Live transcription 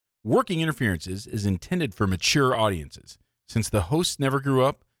Working Interferences is intended for mature audiences. Since the hosts never grew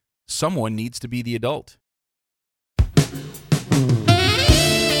up, someone needs to be the adult.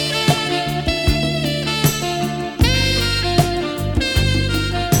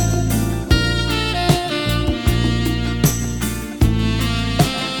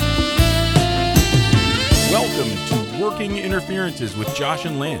 Welcome to Working Interferences with Josh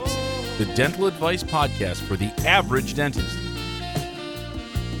and Lance, the dental advice podcast for the average dentist.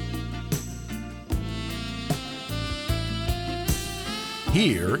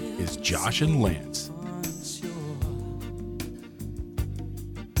 Here is Josh and Lance.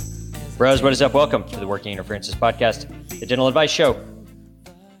 Bros, what is up? Welcome to the Working Interferences podcast, the dental advice show.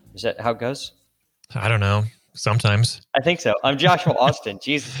 Is that how it goes? I don't know. Sometimes. I think so. I'm Joshua Austin.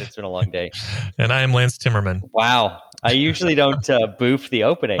 Jesus, it's been a long day. And I am Lance Timmerman. Wow. I usually don't boof the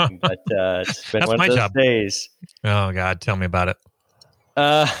opening, but it's been That's one my of those job. days. Oh, God. Tell me about it.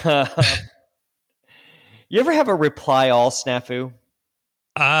 You ever have a reply all snafu?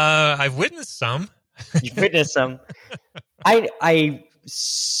 I've witnessed some. You've witnessed some. I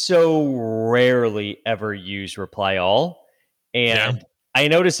so rarely ever use reply all. And Yeah. I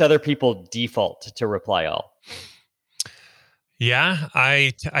notice other people default to reply all. Yeah.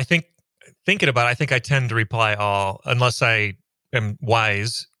 I think, thinking about it, I think I tend to reply all unless I am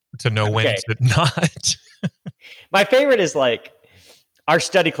wise to know when Okay. to not. My favorite is like our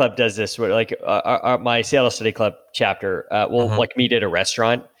study club does this where like my Seattle Study Club chapter will like meet at a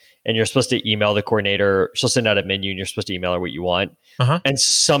restaurant and you're supposed to email the coordinator. She'll send out a menu and you're supposed to email her what you want. And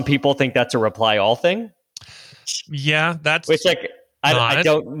some people think that's a reply all thing. Yeah. That's Which like, I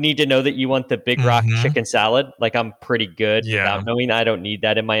don't need to know that you want the Big Rock chicken salad. Like I'm pretty good without knowing. I don't need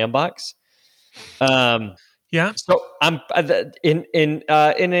that in my inbox. yeah. So I'm in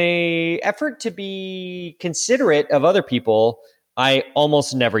a effort to be considerate of other people. I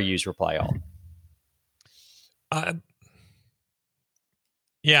almost never use reply all.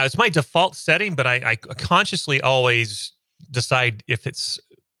 Yeah. It's my default setting, but I consciously always decide if it's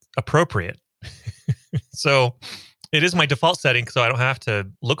appropriate. So it is my default setting, so I don't have to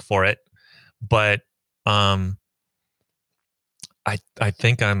look for it. But I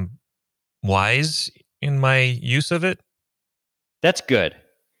think I'm wise in my use of it. That's good.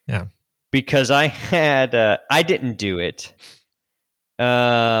 Yeah. Because I didn't do it.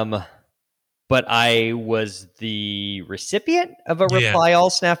 But I was the recipient of a reply all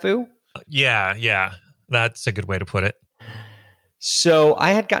snafu. Yeah. That's a good way to put it. So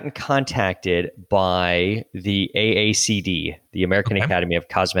I had gotten contacted by the AACD, the American Academy of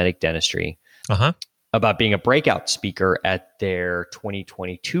Cosmetic Dentistry, about being a breakout speaker at their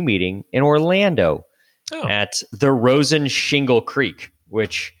 2022 meeting in Orlando at the Rosen Shingle Creek,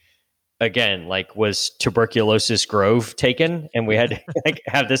 which again, like was Tuberculosis Grove taken, and we had to like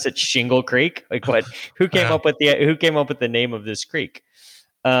have this at Shingle Creek. Like what? Who came up with the name of this creek?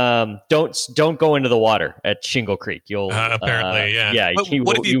 Don't go into the water at Shingle Creek. You'll apparently, yeah.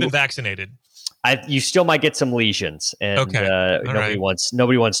 What if you've been vaccinated? You still might get some lesions, and nobody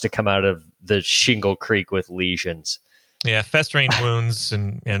wants to come out of the Shingle Creek with lesions. Yeah, festering wounds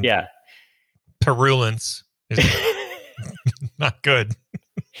and yeah, purulence is not good.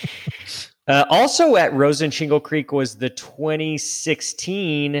 Also at Rosen Shingle Creek was the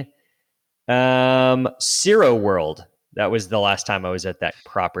 2016 Zero World. That was the last time I was at that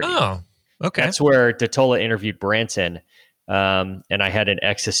property. Oh, okay. That's where Datola interviewed Branson, and I had an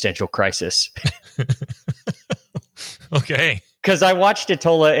existential crisis. Okay. Because I watched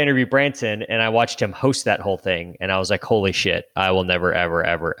Datola interview Branson, and I watched him host that whole thing, and I was like, holy shit, I will never, ever,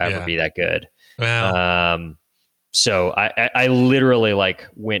 ever, ever be that good. Wow. So I literally like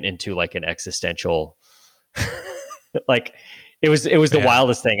went into like an existential, like it was the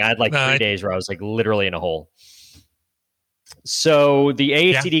wildest thing. I had like 3 days where I was like literally in a hole. So the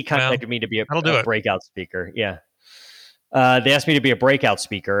AACD contacted me to be a breakout speaker. Yeah. They asked me to be a breakout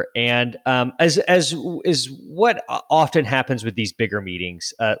speaker. And as is what often happens with these bigger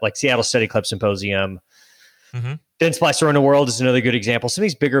meetings, like Seattle Study Club Symposium, Dentsply Around the World is another good example. Some of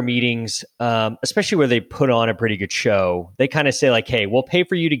these bigger meetings, especially where they put on a pretty good show, they kind of say like, hey, we'll pay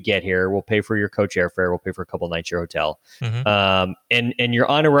for you to get here. We'll pay for your coach airfare. We'll pay for a couple nights at your hotel. And your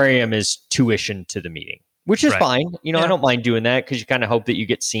honorarium is tuition to the meeting. Which is fine. I don't mind doing that because you kind of hope that you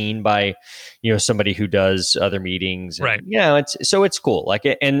get seen by, somebody who does other meetings. And, right. It's cool.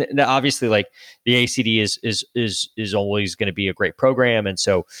 Like, and obviously like the ACD is always going to be a great program. And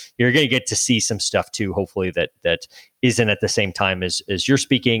so you're going to get to see some stuff too, hopefully that isn't at the same time as you're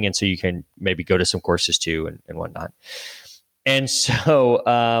speaking. And so you can maybe go to some courses too and whatnot. And so,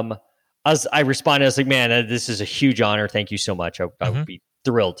 I responded, I was like, man, this is a huge honor. Thank you so much. I would be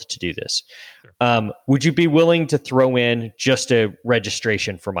thrilled to do this. Would you be willing to throw in just a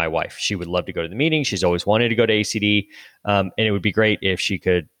registration for my wife? She would love to go to the meeting. She's always wanted to go to ACD. And it would be great if she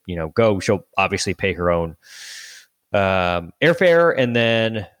could, go. She'll obviously pay her own airfare, and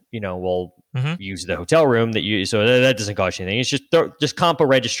then, we'll use the hotel room so that doesn't cost you anything. It's just comp a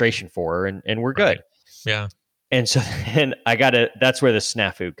registration for her and we're good. Yeah. And so then that's where the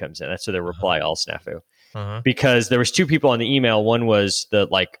snafu comes in. That's where the reply all snafu. Because there was two people on the email. One was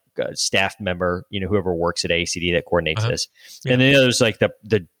the staff member, whoever works at ACD that coordinates this. Yeah. And then the other was like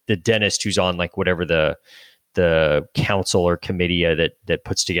the dentist who's on like whatever the council or committee that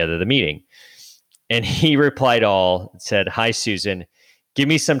puts together the meeting. And he replied all, said, "Hi, Susan. Give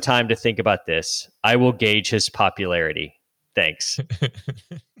me some time to think about this. I will gauge his popularity. Thanks."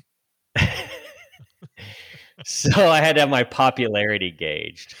 So I had to have my popularity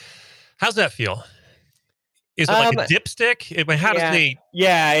gauged. How's that feel? Is it like a dipstick? I mean, how does they?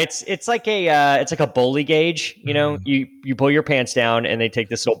 Yeah, it's like a bully gauge. You pull your pants down, and they take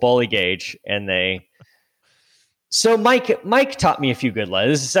this little bully gauge, and they. So Mike taught me a few good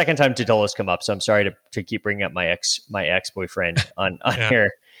lessons. This is the second time Tadola's come up, so I'm sorry to keep bringing up my ex-boyfriend on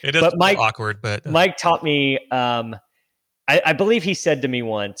here. It is awkward, but Mike taught me. I believe he said to me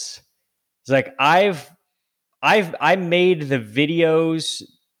once, "It's like I made the videos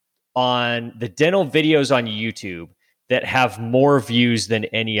on the dental videos on YouTube that have more views than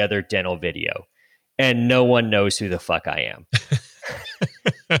any other dental video, and no one knows who the fuck I am."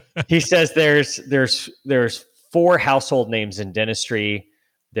 He says there's 4 household names in dentistry.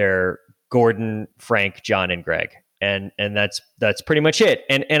 They're Gordon, Frank, John, and Greg. And that's pretty much it.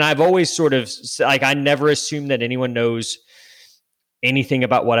 And I've always sort of I never assume that anyone knows anything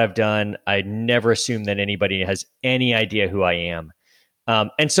about what I've done. I never assume that anybody has any idea who I am.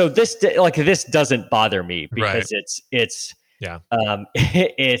 And so this doesn't bother me because it's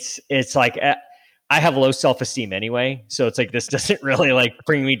like I have low self-esteem anyway. So it's like, this doesn't really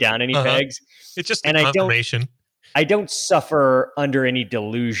bring me down any pegs. It's just confirmation. I don't suffer under any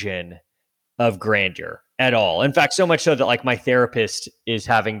delusion of grandeur at all. In fact, so much so that my therapist is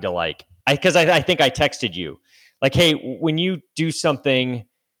having to because I think I texted you hey, when you do something,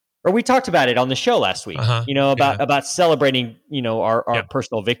 or we talked about it on the show last week, about celebrating, our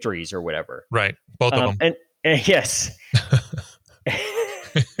personal victories or whatever. Right. Both of them. And yes.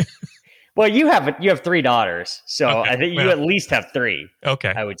 Well, you have 3 daughters, so I think you at least have 3.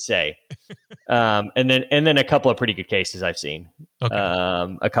 Okay, I would say, and then a couple of pretty good cases I've seen.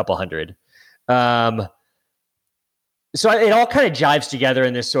 Okay. A couple hundred. So it all kind of jives together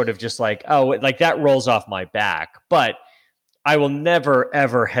in this sort of just that rolls off my back. But I will never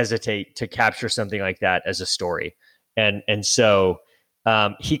ever hesitate to capture something like that as a story. And so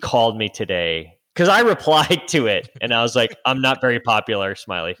he called me today, because I replied to it, and I was like, "I'm not very popular,"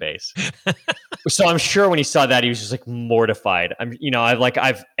 smiley face. So I'm sure when he saw that, he was just mortified.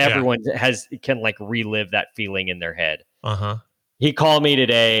 Everyone can relive that feeling in their head. He called me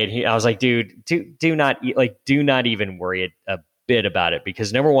today, and I was like, "Dude, do not even worry a bit about it,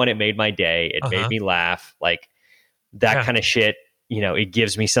 because number one, it made my day. It made me laugh. That kind of shit. It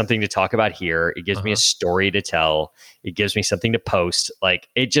gives me something to talk about here. It gives me a story to tell. It gives me something to post.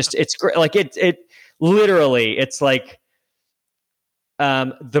 It's great. It literally, it's the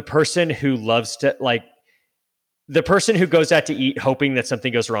person who loves to the person who goes out to eat hoping that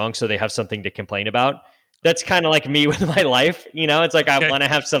something goes wrong so they have something to complain about. That's kind of like me with my life. It's I want to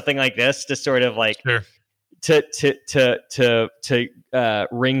have something like this to sort of to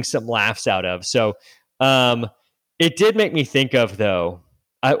wring some laughs out of. So, it did make me think of, though,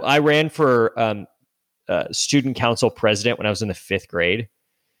 I ran for student council president when I was in the 5th grade.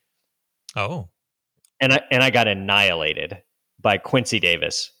 Oh. And I got annihilated by Quincy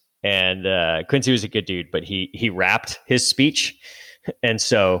Davis. And Quincy was a good dude, but he rapped his speech. And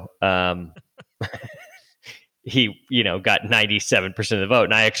so he, got 97% of the vote.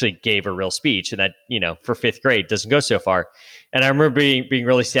 And I actually gave a real speech. And that, for 5th grade doesn't go so far. And I remember being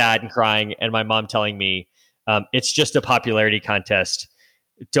really sad and crying, and my mom telling me, "It's just a popularity contest.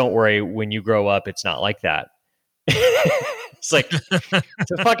 Don't worry, when you grow up, it's not like that." It's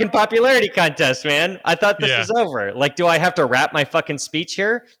it's a fucking popularity contest, man. I thought this was over. Do I have to wrap my fucking speech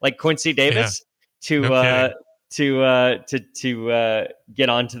here like Quincy Davis to get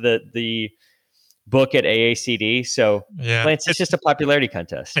onto the book at AACD? So, Lance, it's just a popularity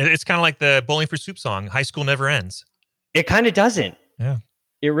contest. It's kind of like the Bowling for Soup song, "High School Never Ends." It kind of doesn't. Yeah.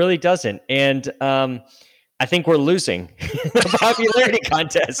 It really doesn't. And I think we're losing the popularity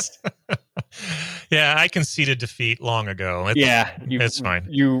contest. Yeah, I conceded defeat long ago. It's fine.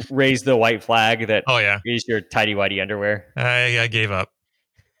 You raised the white flag that is your tidy-whitey underwear. I gave up.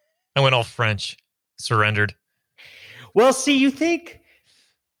 I went all French. Surrendered. Well, see, you think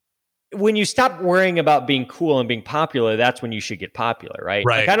when you stop worrying about being cool and being popular, that's when you should get popular, right?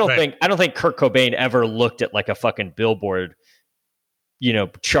 Right. Like, I don't think Kurt Cobain ever looked at like a fucking Billboard,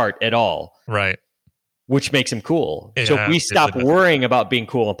 chart at all. Right. Which makes him cool. Yeah, so if we stop worrying about being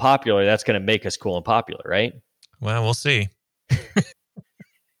cool and popular, that's going to make us cool and popular, right? Well, we'll see.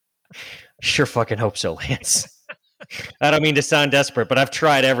 Sure fucking hope so, Lance. I don't mean to sound desperate, but I've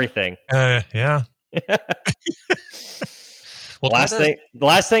tried everything. Yeah. Well, the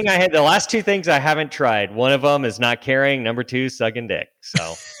last two things I haven't tried. One of them is not caring. Number 2, sucking dick.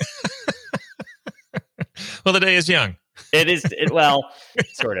 So, well, the day is young. It is.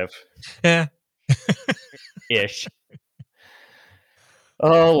 Sort of. Yeah. Ish.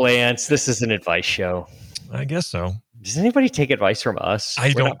 Oh, Lance, this is an advice show. I guess so. Does anybody take advice from us?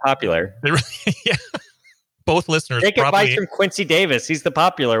 We're not popular. Yeah. Both listeners take advice from Quincy Davis. He's the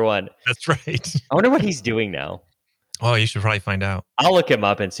popular one. That's right. I wonder what he's doing now. Oh, you should probably find out. I'll look him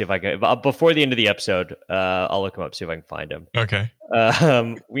up and see if I can. Before the end of the episode, I'll look him up, see if I can find him. Okay.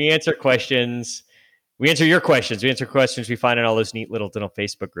 We answer questions. We answer your questions. We answer questions we find in all those neat little dental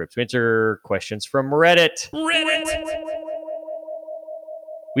Facebook groups. We answer questions from Reddit.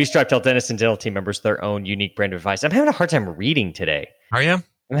 We strive to help dentists and dental team members their own unique brand of advice. I'm having a hard time reading today. Are you?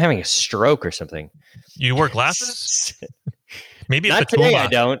 I'm having a stroke or something. You wear glasses? Maybe it's not today. I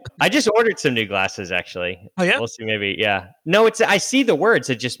don't. I just ordered some new glasses. Actually. Oh yeah. We'll see. Maybe. Yeah. No. I see the words.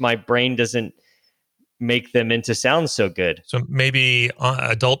 It just my brain doesn't make them into sound so good. So maybe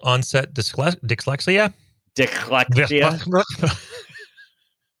adult onset dyslexia.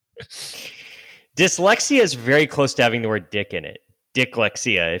 Dyslexia is very close to having the word dick in it.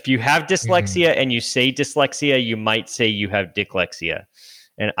 Dyslexia. If you have dyslexia and you say dyslexia, you might say you have dyslexia.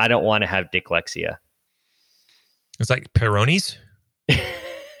 And I don't want to have dyslexia. It's like Peroni's.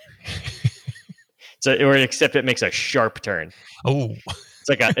 Except it makes a sharp turn. Oh,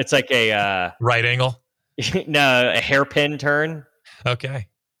 it's like a right angle. No, a hairpin turn. Okay.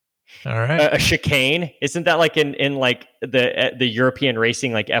 All right. A chicane. Isn't that like in like the European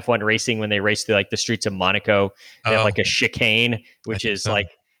racing, like F1 racing, when they race through like the streets of Monaco, they have like a chicane, which is like,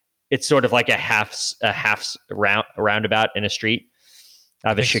 it's sort of like a half roundabout in a street. I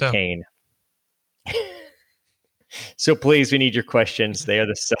have a chicane. So please, we need your questions. They are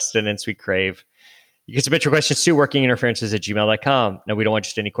the sustenance we crave. You can submit your questions to workinginterferences@gmail.com. No, we don't want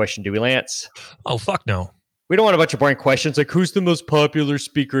just any question, do we, Lance? Oh, fuck no. We don't want a bunch of boring questions like, who's the most popular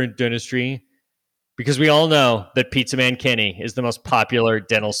speaker in dentistry? Because we all know that Pizza Man Kenny is the most popular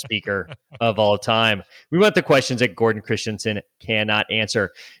dental speaker of all time. We want the questions that Gordon Christensen cannot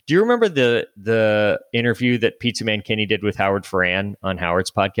answer. Do you remember the interview that Pizza Man Kenny did with Howard Ferran on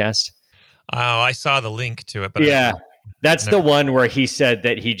Howard's podcast? Oh, I saw the link to it. But yeah, that's the one where he said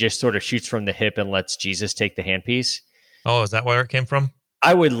that he just sort of shoots from the hip and lets Jesus take the handpiece. Oh, is that where it came from?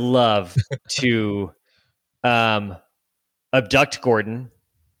 I would love to abduct Gordon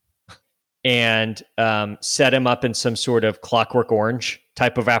and set him up in some sort of Clockwork Orange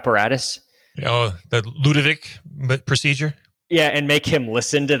type of apparatus. Oh, the Ludovic procedure? Yeah, and make him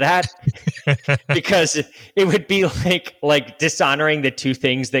listen to that because it would be like dishonoring the two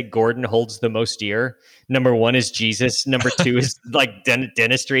things that Gordon holds the most dear. Number one is Jesus. Number two is like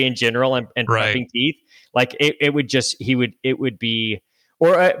dentistry in general and prepping teeth. Like it would be,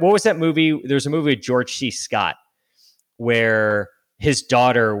 or what was that movie? There's a movie with George C. Scott where his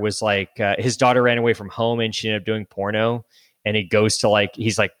daughter was like, his daughter ran away from home and she ended up doing porno, and he goes to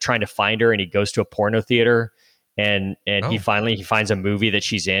he's like trying to find her, and he goes to a porno theater. And he finds a movie that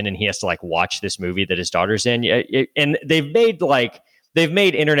she's in, and he has to like watch this movie that his daughter's in. And they've made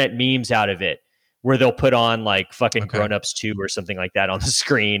internet memes out of it where they'll put on like fucking Grown Ups 2 or something like that on the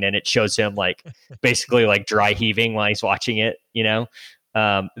screen, and it shows him like basically like dry heaving while he's watching it.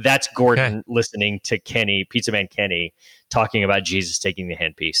 That's Gordon listening to Kenny, Pizza Man Kenny, talking about Jesus taking the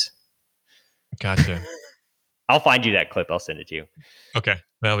handpiece. Gotcha. I'll find you that clip. I'll send it to you. Okay,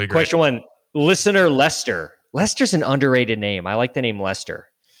 that'll be great. Question 1, listener Lester. Lester's an underrated name. I like the name Lester.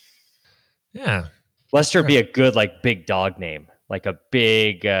 Yeah. Lester would be a good, like, big dog name, like a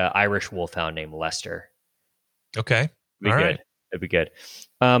big Irish wolfhound named Lester. Okay. That'd be good.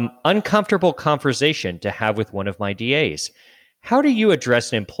 Uncomfortable conversation to have with one of my DAs. How do you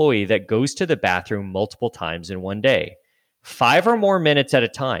address an employee that goes to the bathroom multiple times in one day? 5 or more minutes at a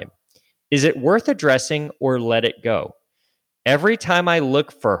time. Is it worth addressing or let it go? Every time I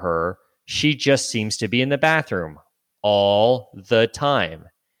look for her, she just seems to be in the bathroom all the time.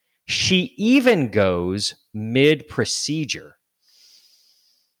 She even goes mid-procedure.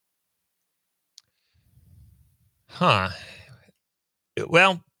 Huh.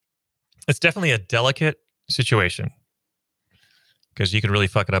 Well, It's definitely a delicate situation because you can really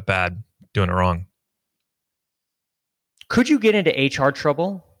fuck it up bad doing it wrong. Could you get into HR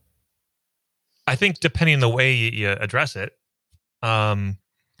trouble? I think depending on the way you address it.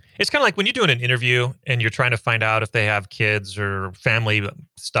 It's kind of like when you're doing an interview and you're trying to find out if they have kids or family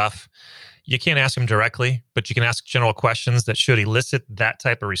stuff. You can't ask them directly, but you can ask general questions that should elicit that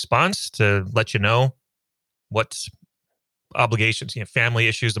type of response to let you know what obligations, family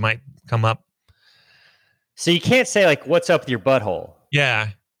issues that might come up. So you can't say like, "What's up with your butthole?" Yeah,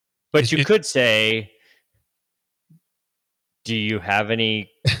 but you could say, "Do you have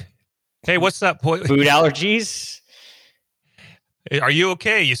any hey, what's up? Food allergies? Are you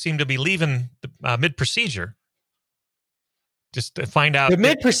okay? You seem to be leaving mid-procedure." Just to find out. The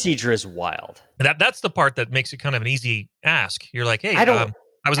mid-procedure is wild. That's the part that makes it kind of an easy ask. You're like, hey, I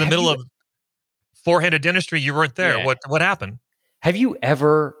was in the middle of four-handed dentistry. You weren't there. Yeah. What happened? Have you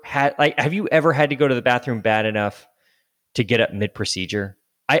ever had to go to the bathroom bad enough to get up mid-procedure?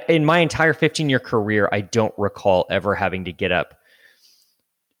 In my entire 15-year career, I don't recall ever having to get up,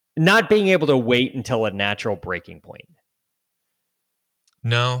 not being able to wait until a natural breaking point.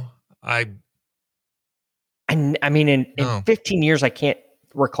 No, I mean, in 15 years, I can't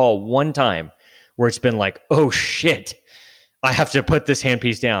recall one time where it's been like, oh shit, I have to put this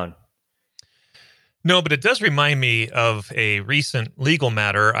handpiece down. No, but it does remind me of a recent legal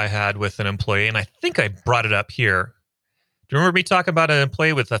matter I had with an employee, and I think I brought it up here. Do you remember me talking about an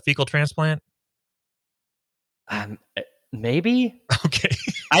employee with a fecal transplant? Maybe. Okay.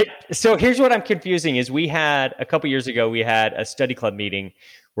 So here's what I'm confusing is a couple years ago, we had a study club meeting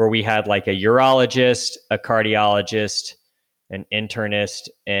where we had like a urologist, a cardiologist, an internist,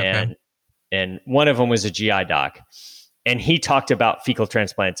 and one of them was a GI doc. And he talked about fecal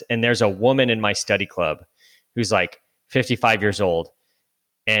transplants. And there's a woman in my study club who's like 55 years old.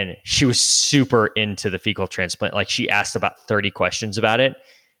 And she was super into the fecal transplant. Like she asked about 30 questions about it.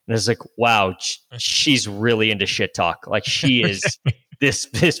 And I was like, wow, she's really into shit talk. Like she is, this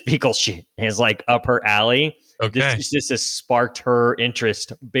fecal shit is like up her alley. Okay. This has sparked her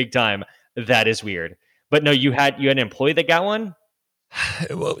interest big time. That is weird. But no, you had an employee that got one?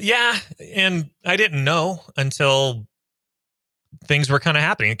 Well, yeah. And I didn't know until things were kind of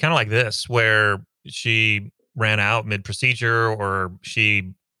happening, kind of like this, where she ran out mid-procedure or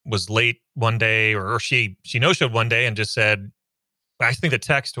she was late one day or she no-showed one day and just said, I think the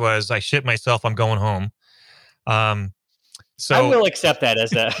text was, I shit myself, I'm going home. So I will accept that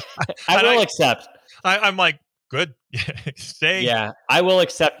as I will accept. I'm like, good. Stay. Yeah, I will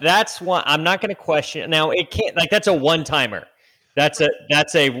accept. That's one. I'm not going to question. Now it can't, like, that's a one-timer. That's a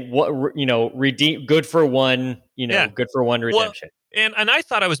redeem, good for one, good for one redemption. Well, and I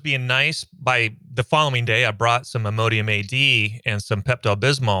thought I was being nice. By the following day, I brought some Imodium AD and some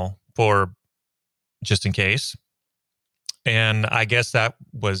Pepto-Bismol for just in case. And I guess that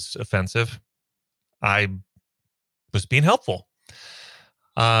was offensive. I was being helpful.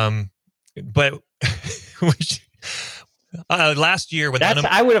 But last year when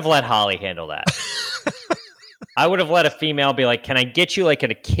I would have let Holly handle that. I would have let a female be like, can I get you like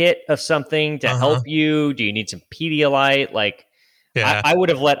a kit of something to help you? Do you need some Pedialyte? Like, yeah. I would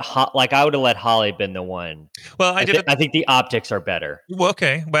have let Holly been the one. Well, I think the optics are better. Well,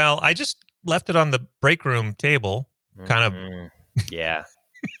 okay. Well, I just left it on the break room table. Kind of. Yeah.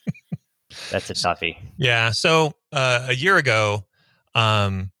 That's a toughie. Yeah. So a year ago,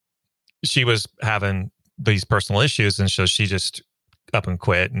 she was having these personal issues. And so she just up and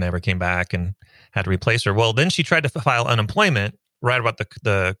quit and never came back and had to replace her. Well, then she tried to file unemployment right about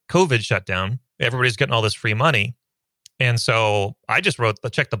the COVID shutdown. Everybody's getting all this free money. And so I just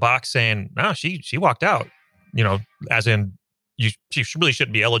checked the box saying, no, she walked out, as in she really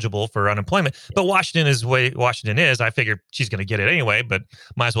shouldn't be eligible for unemployment. But Washington is the way Washington is. I figured she's going to get it anyway, but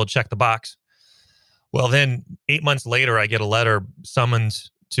might as well check the box. Well, then 8 months later, I get a letter summoned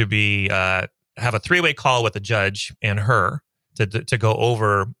to be have a 3-way call with the judge and her to go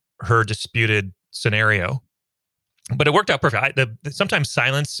over her disputed scenario. But it worked out perfect. Sometimes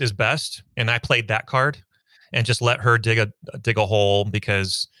silence is best, and I played that card and just let her dig a hole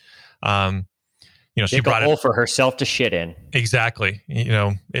because she brought a hole for herself to shit in. Exactly.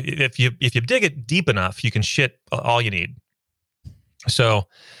 If you dig it deep enough, you can shit all you need. So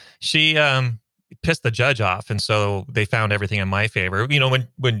she pissed the judge off, and so they found everything in my favor.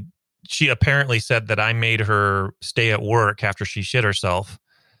 When she apparently said that I made her stay at work after she shit herself,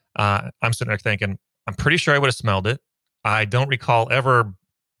 I'm sitting there thinking, I'm pretty sure I would have smelled it. I don't recall ever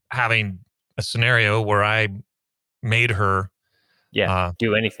having a scenario where I made her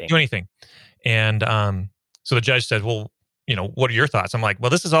do anything. And so the judge said, well, what are your thoughts? I'm like, well,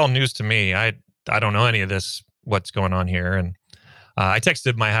 this is all news to me. I don't know any of this, what's going on here. And I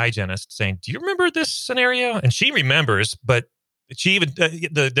texted my hygienist saying, do you remember this scenario? And she remembers, but she even,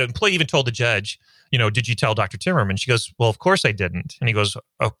 the employee even told the judge, did you tell Dr. Timmerman? She goes, well, of course I didn't. And he goes,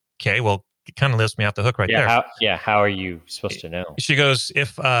 okay, well, it kind of lifts me off the hook right there. How are you supposed to know? She goes,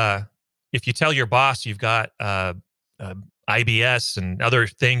 if you tell your boss you've got IBS and other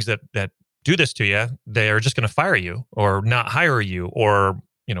things that do this to you, they're just going to fire you or not hire you or,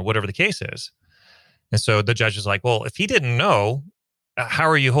 whatever the case is. And so the judge is like, well, if he didn't know, how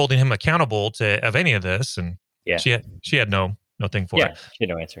are you holding him accountable of any of this? And she had no thing for it. She had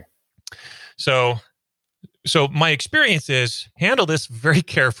no answer. So my experience is handle this very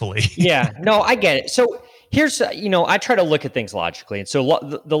carefully. Yeah, no, I get it. So here's, I try to look at things logically. And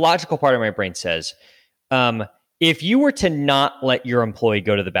so the logical part of my brain says, if you were to not let your employee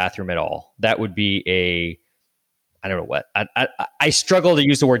go to the bathroom at all, that would be I don't know what. I struggle to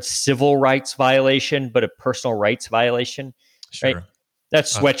use the word civil rights violation, but a personal rights violation. Sure. Right?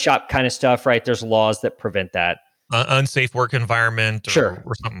 That's sweatshop kind of stuff, right? There's laws that prevent that. Unsafe work environment or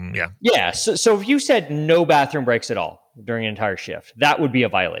something. Yeah. Yeah. So if you said no bathroom breaks at all during an entire shift, that would be a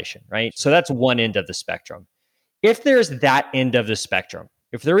violation, right? So that's one end of the spectrum. If there's that end of the spectrum,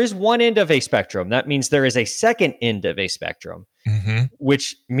 if there is one end of a spectrum, that means there is a second end of a spectrum,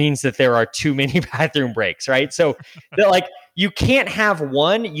 which means that there are too many bathroom breaks, right? So you can't have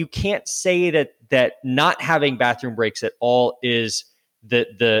one. You can't say that not having bathroom breaks at all is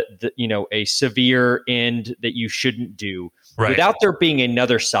the a severe end that you shouldn't do, right, without there being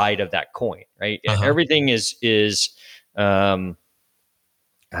another side of that coin, right? Everything is what's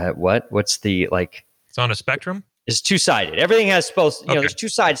the like? It's on a spectrum. Is two-sided. Everything has there's two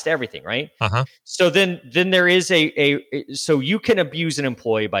sides to everything, right? So then there is so you can abuse an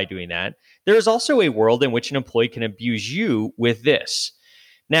employee by doing that. There is also a world in which an employee can abuse you with this.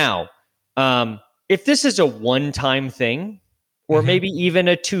 Now, if this is a one-time thing, or maybe even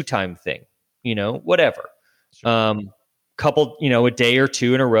a two-time thing, whatever. Sure. A day or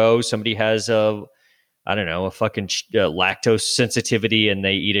two in a row, somebody has a fucking lactose sensitivity and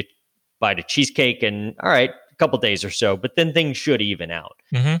they eat a bite of cheesecake and all right, a couple days or so, but then things should even out.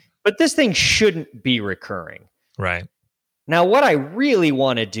 But this thing shouldn't be recurring. Right. Now, what I really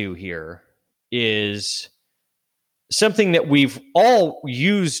want to do here is something that we've all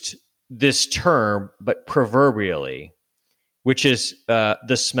used this term, but proverbially, which is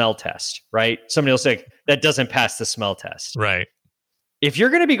the smell test, right? Somebody will say, that doesn't pass the smell test. Right. If you're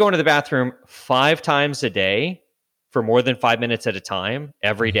going to be going to the bathroom 5 times a day for more than 5 minutes at a time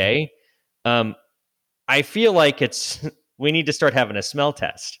every day, I feel like we need to start having a smell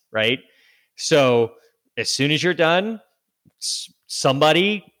test, right? So as soon as you're done,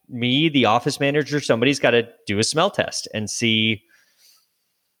 somebody, me, the office manager, somebody's got to do a smell test and see,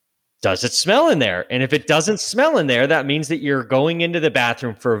 does it smell in there? And if it doesn't smell in there, that means that you're going into the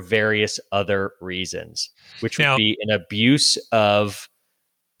bathroom for various other reasons, which would be an abuse of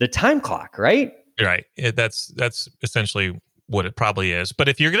the time clock, right? Right. That's essentially what it probably is. But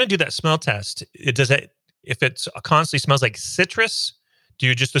if you're going to do that smell test, if it constantly smells like citrus, do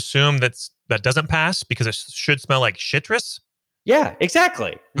you just assume that doesn't pass because it should smell like citrus? Yeah,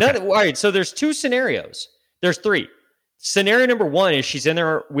 exactly. Okay. All right. So there's 2 scenarios. There's 3. Scenario number 1 is she's in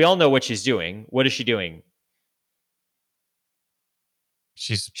there. We all know what she's doing. What is she doing?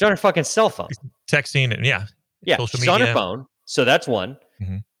 She's on her fucking cell phone. Texting and yeah. She's on her phone. So that's one.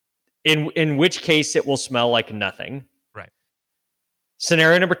 In which case it will smell like nothing. Right.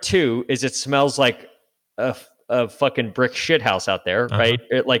 Scenario number 2 is it smells like a fucking brick shit house out there, right?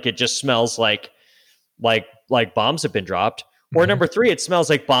 It just smells like bombs have been dropped. Or number 3, it smells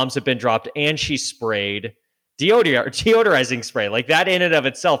like bombs have been dropped and she sprayed deodorizing spray. Like that in and of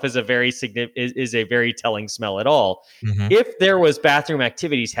itself is a very telling smell at all. If there was bathroom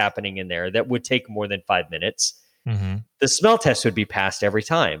activities happening in there that would take more than 5 minutes, the smell test would be passed every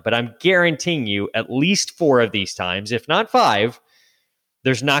time. But I'm guaranteeing you at least 4 of these times, if not 5,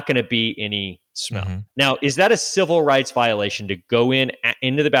 there's not going to be any smell. Now, is that a civil rights violation to go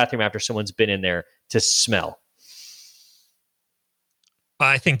into the bathroom after someone's been in there to smell?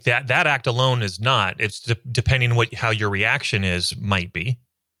 I think that act alone is not. It's depending on how your reaction is, might be.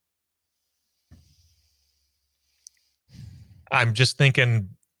 I'm just thinking,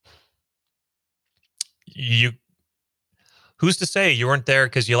 who's to say you weren't there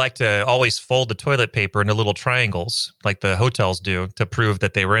because you like to always fold the toilet paper into little triangles like the hotels do to prove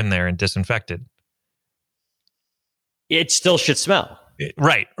that they were in there and disinfected? It still should smell.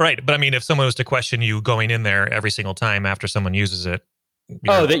 Right. But I mean, if someone was to question you going in there every single time after someone uses it.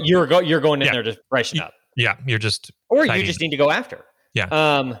 That you're going in there to freshen up. Yeah, you're just or you just need to go after.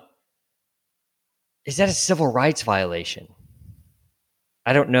 Yeah. Is that a civil rights violation?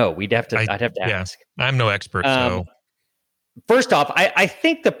 I don't know. I'd have to ask. I'm no expert, so. First off, I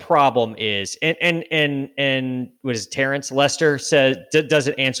think the problem is, and what is it, Terrence Lester says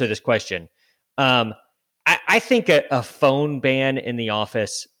doesn't answer this question. I think a phone ban in the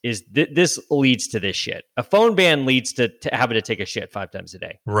office is this leads to this shit. A phone ban leads to having to take a shit 5 times a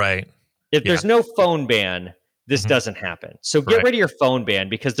day. Right. If there's no phone ban, this doesn't happen. So get rid of your phone ban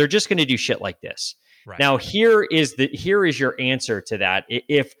because they're just going to do shit like this. Right. Now here is your answer to that.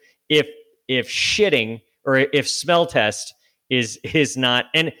 If shitting or if smell test is not,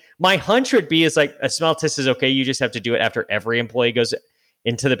 and my hunch would be is like a smell test is okay. You just have to do it after every employee goes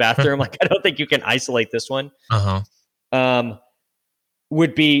into the bathroom. Like, I don't think you can isolate this one.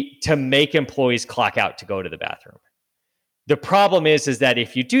 Would be to make employees clock out to go to the bathroom. The problem is that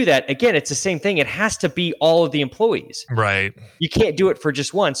if you do that, again, it's the same thing. It has to be all of the employees. Right. You can't do it for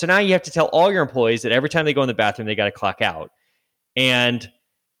just one. So now you have to tell all your employees that every time they go in the bathroom, they got to clock out. And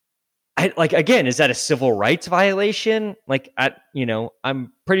again, is that a civil rights violation?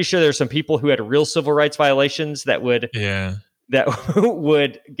 I'm pretty sure there's some people who had real civil rights violations that would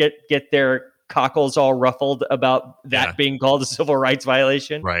get their cockles all ruffled about that being called a civil rights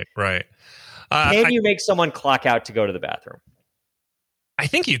violation. Right. Can you make someone clock out to go to the bathroom? I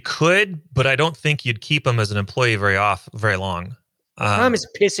think you could, but I don't think you'd keep them as an employee very long. Tom is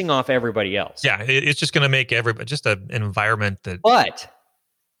pissing off everybody else. Yeah, it's just going to make everybody just an environment that. But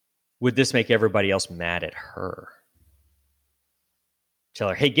would this make everybody else mad at her? Tell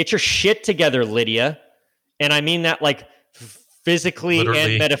her, hey, get your shit together, Lydia. And I mean that like physically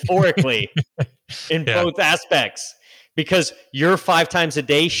and metaphorically in both aspects. Because your 5 times a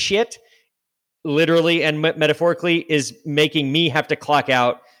day shit, literally and metaphorically, is making me have to clock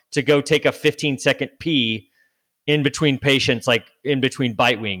out to go take a 15-second pee in between patients, like in between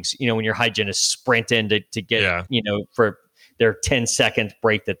bite wings, when your hygienists sprint in to get, for their 10-second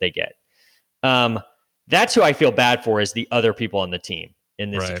break that they get. That's who I feel bad for, is the other people on the team in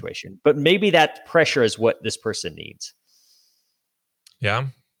this situation. But maybe that pressure is what this person needs. Yeah.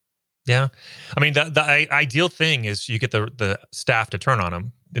 I mean, the ideal thing is you get the staff to turn on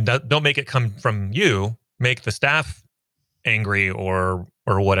them. Don't make it come from you. Make the staff angry or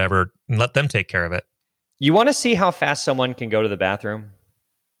whatever, and let them take care of it. You want to see how fast someone can go to the bathroom?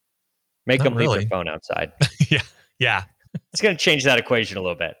 Make them leave their phone outside. Yeah. It's going to change that equation a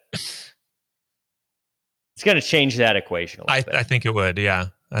little bit. I think it would. Yeah,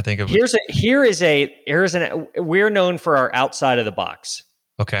 I think it would. We're known for our outside of the box.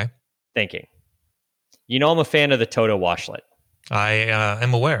 Okay. Thinking. I'm a fan of the Toto washlet. I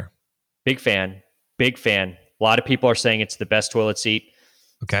am aware. Big fan. A lot of people are saying it's the best toilet seat.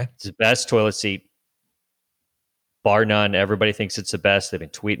 Okay. It's the best toilet seat. Bar none. Everybody thinks it's the best. They've been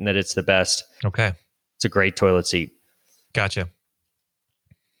tweeting that it's the best. Okay. It's a great toilet seat. Gotcha.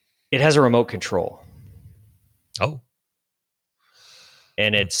 It has a remote control. Oh.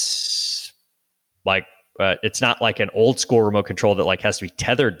 And it's like, it's not like an old school remote control that like has to be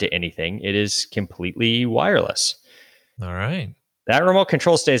tethered to anything. It is completely wireless. All right. That remote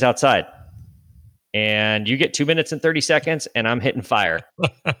control stays outside. And you get 2 minutes and 30 seconds, and I'm hitting fire.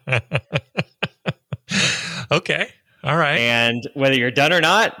 Okay. All right. And whether you're done or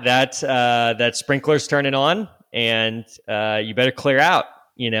not, that sprinkler's turning on, and you better clear out.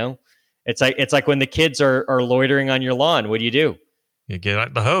 It's like when the kids are loitering on your lawn. What do? You get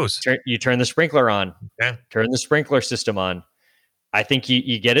out the hose. You turn the sprinkler on. Yeah. Turn the sprinkler system on. I think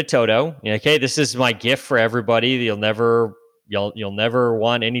you get a Toto. Okay, this is my gift for everybody. You'll never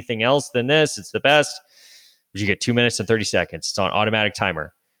want anything else than this. It's the best. But you get 2 minutes and 30 seconds. It's on automatic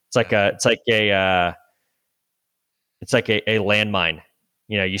timer. It's like a landmine.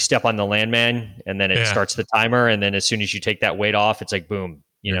 You step on the landmine and then it starts the timer. And then as soon as you take that weight off, it's like boom.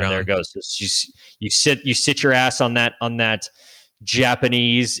 There it goes. You sit your ass on that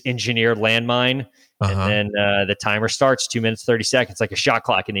Japanese engineered landmine, and then the timer starts. 2 minutes 30 seconds, like a shot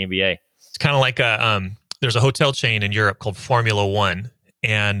clock in the NBA. It's kind of like there's a hotel chain in Europe called Formula One,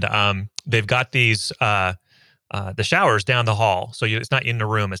 and they've got these the showers down the hall. So it's not in the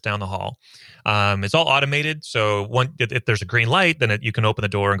room; it's down the hall. It's all automated. So if there's a green light, then you can open the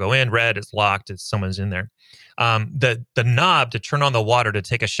door and go in. Red, it's locked. Someone's in there. The knob to turn on the water to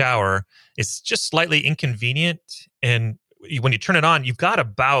take a shower is just slightly inconvenient, and when you turn it on, you've got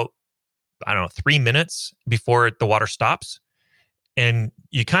about 3 minutes before the water stops, and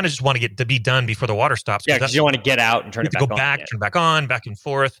you kind of just want to get to be done before the water stops. Yeah, because you want to get out and turn it back on. Go back, turn it back on, back and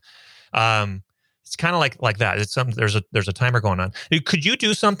forth. It's kind of like that. There's a timer going on. Could you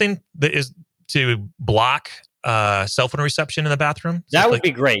do something that is to block cell phone reception in the bathroom? That would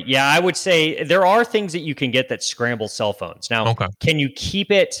be great. Yeah, I would say there are things that you can get that scramble cell phones. Now, can you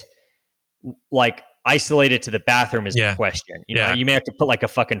keep it like isolated to the bathroom is the question. You know, you may have to put like a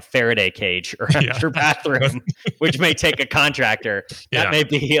fucking Faraday cage around your bathroom, which may take a contractor. That may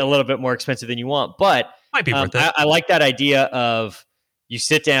be a little bit more expensive than you want, but might be worth it. I like that idea of you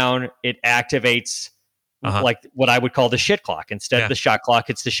sit down, it activates like what I would call the shit clock. Instead of the shot clock,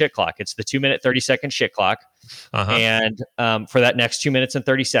 it's the shit clock. It's the 2-minute, 30-second shit clock. And for that next 2 minutes and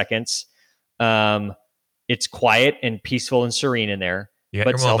 30 seconds, it's quiet and peaceful and serene in there.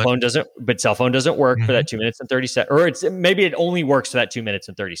 But cell phone doesn't work for that 2 minutes and 30 seconds, or maybe it only works for that 2 minutes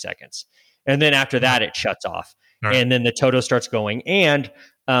and 30 seconds. And then after that, it shuts off. And then the Toto starts going. And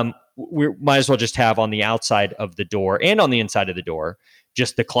we might as well just have on the outside of the door and on the inside of the door,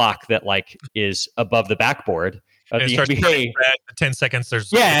 just the clock that like is above the backboard of the NBA. Red, 10 seconds.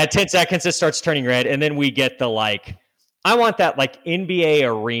 10 seconds, it starts turning red. And then we get the like, I want that like NBA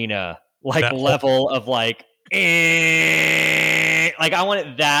arena, like that level of like, like I want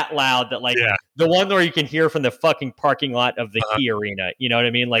it that loud that like the one where you can hear from the fucking parking lot of the Key Arena. You know what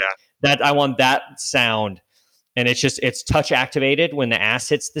I mean? Like that, I want that sound. And it's touch activated when the ass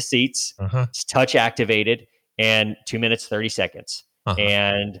hits the seats. It's touch activated and 2 minutes, 30 seconds.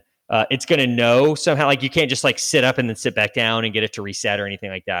 And it's going to know somehow, like you can't just like sit up and then sit back down and get it to reset or anything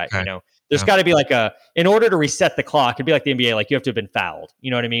like that. You know, there's got to be like in order to reset the clock, it'd be like the NBA, like you have to have been fouled.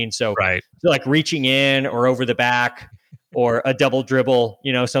 You know what I mean? So like reaching in or over the back or a double dribble,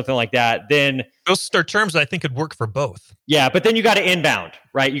 you know, something like that. Then those are terms that I think could work for both. Yeah. But then you got to inbound,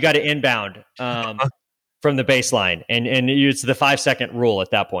 right? You got to inbound from the baseline and it's the 5-second rule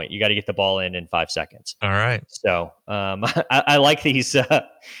at that point. You got to get the ball in 5 seconds. All right. So I like these,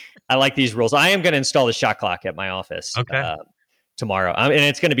 I like these rules. I am going to install the shot clock at my office tomorrow. And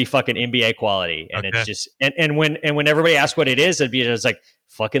it's going to be fucking NBA quality. And it's just, and when everybody asks what it is, it'd be just like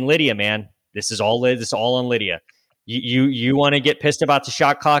fucking Lydia, man. This is all on Lydia. You want to get pissed about the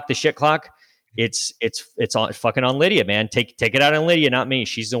shot clock, the shit clock? It's on fucking on Lydia, man. Take it out on Lydia, not me.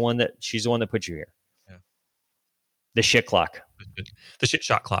 She's the one that put you here. Yeah. The shit clock. The shit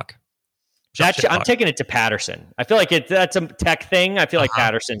shot clock. I'm taking it to Patterson. I feel like that's a tech thing. I feel like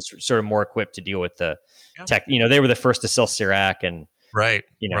Patterson's sort of more equipped to deal with the tech. You know, they were the first to sell Sirac, and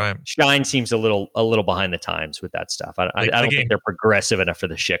you know, Shine seems a little behind the times with that stuff. I don't think they're progressive enough for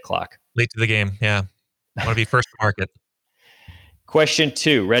the shit clock. Late to the game, yeah. I want to be first to market. Question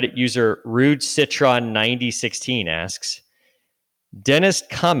 2, Reddit user Rude Citron 9016 asks, dentist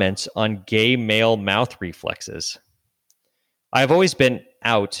comments on gay male mouth reflexes. I've always been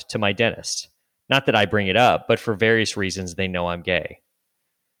out to my dentist. Not that I bring it up, but for various reasons they know I'm gay.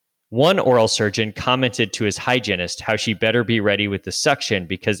 One oral surgeon commented to his hygienist how she better be ready with the suction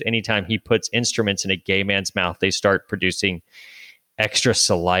because anytime he puts instruments in a gay man's mouth, they start producing extra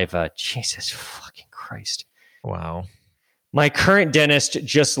saliva. Jesus fucking Christ. Wow. My current dentist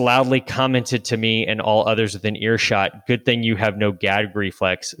just loudly commented to me and all others within earshot, good thing you have no gag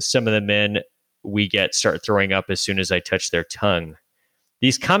reflex. Some of the men we get start throwing up as soon as I touch their tongue.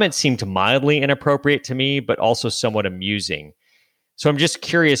 These comments seemed mildly inappropriate to me, but also somewhat amusing. So I'm just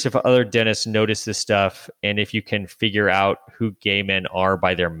curious if other dentists notice this stuff and if you can figure out who gay men are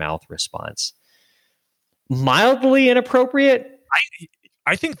by their mouth response. Mildly inappropriate?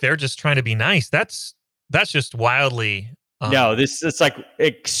 I think they're just trying to be nice. That's just wildly. No, it's like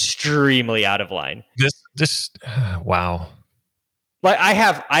extremely out of line. Wow. Like I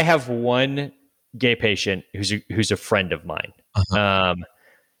have one gay patient who's a friend of mine.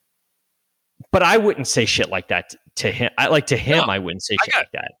 But I wouldn't say shit like that to him. I wouldn't say shit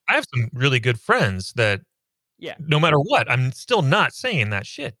like that. I have some really good friends that, no matter what, I'm still not saying that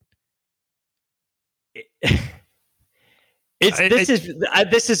shit.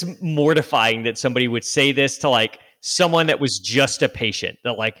 This is mortifying that somebody would say this to like someone that was just a patient.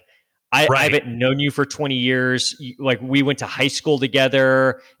 That like I haven't known you for 20 years. Like we went to high school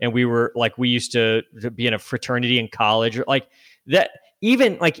together, and we used to be in a fraternity in college. Like that.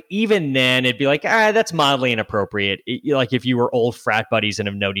 Even then, it'd be like, that's mildly inappropriate. Like if you were old frat buddies and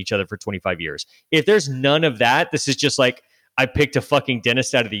have known each other for 25 years. If there's none of that, this is just like I picked a fucking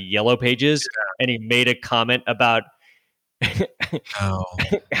dentist out of the yellow pages, and he made a comment about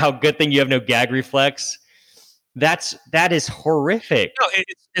how good thing you have no gag reflex. That is horrific. No,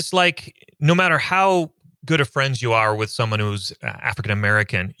 it's like no matter how good of friends you are with someone who's African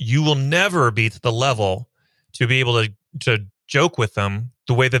American, you will never be to the level to be able to joke with them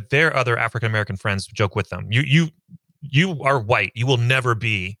the way that their other African American friends joke with them. You are white. You will never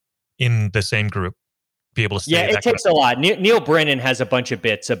be in the same group. be able to say. Yeah, it takes a lot. Neil Brennan has a bunch of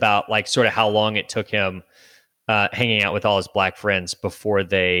bits about like sort of how long it took him hanging out with all his black friends before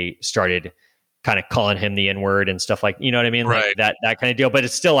they started kind of calling him the N-word and stuff like, you know what I mean? Right. Like that kind of deal. But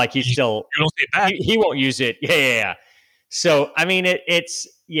it's still like you don't say it back. He won't use it. Yeah. So I mean, it's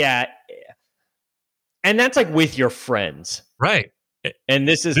and that's like with your friends, right? And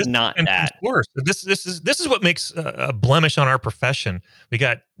this is not that. Worse. This is what makes a blemish on our profession. We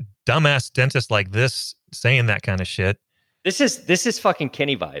got dumbass dentists like this saying that kind of shit. This is fucking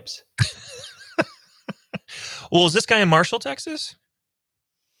Kenny vibes. Well, is this guy in Marshall, Texas?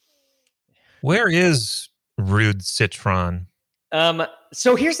 Where is Rude Citron?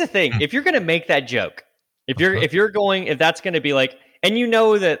 So here's the thing: if you're gonna make that joke, if that's gonna be like, and you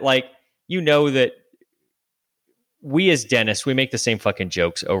know that we as dentists, we make the same fucking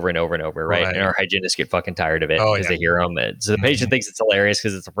jokes over and over and over, right? And our hygienists get fucking tired of it because they hear them. And so the patient thinks it's hilarious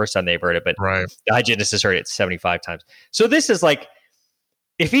because it's the first time they've heard it, but the hygienist has heard it 75 times. So this is like,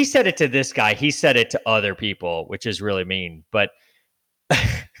 if he said it to this guy, he said it to other people, which is really mean. But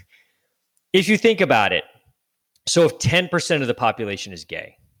if you think about it, so if 10% of the population is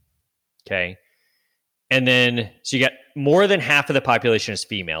gay, okay, and then so you got more than half of the population is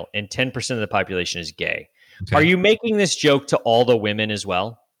female and 10% of the population is gay. Okay. Are you making this joke to all the women as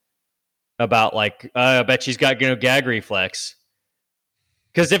well? About like, I bet she's got gag reflex.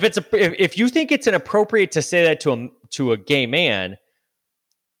 Because if you think it's inappropriate to say that to a gay man,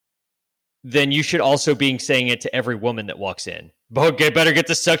 then you should also be saying it to every woman that walks in. Okay, better get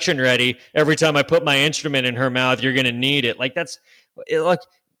the suction ready. Every time I put my instrument in her mouth, you're gonna need it. Like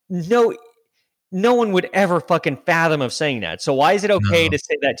no one would ever fucking fathom of saying that. So why is it okay to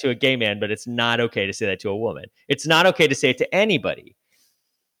say that to a gay man, but it's not okay to say that to a woman? It's not okay to say it to anybody.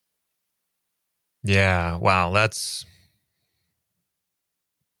 Yeah. Wow. That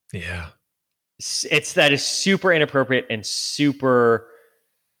is super inappropriate and super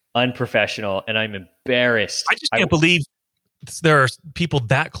unprofessional. And I'm embarrassed. I just can't believe there are people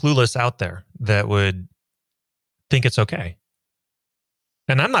that clueless out there that would think it's okay.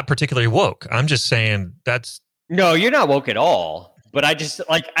 And I'm not particularly woke. I'm just saying No, you're not woke at all. But I just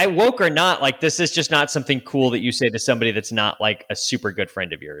I woke or not, like this is just not something cool that you say to somebody that's not like a super good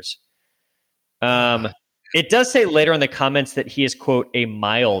friend of yours. It does say later in the comments that he is, quote, a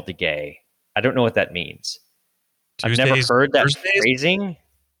mild gay. I don't know what that means. I've never heard that phrasing.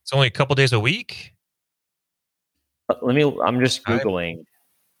 It's only a couple days a week. I'm just Googling.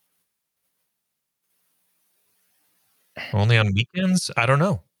 Only on weekends? I don't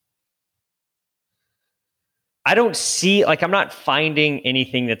know. I don't see, I'm not finding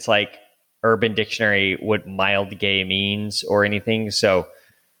anything that's like Urban Dictionary what mild gay means or anything. So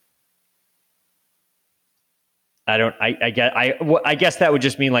I guess that would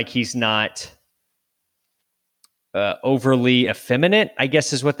just mean like he's not overly effeminate, I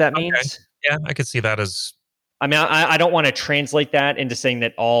guess is what that means. Okay. Yeah, I could see that as. I mean, I don't want to translate that into saying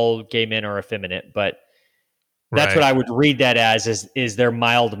that all gay men are effeminate, but that's what I would read that as is they're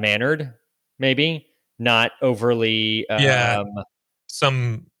mild mannered, maybe not overly.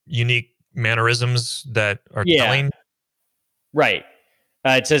 Some unique mannerisms that are telling. Right.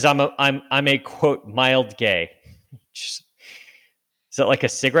 It says I'm a quote mild gay. Is it like a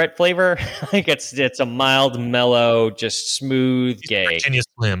cigarette flavor? Like it's a mild, mellow, just smooth gay. Virginia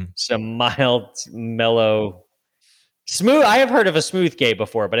Slim. Some mild, mellow, smooth. I have heard of a smooth gay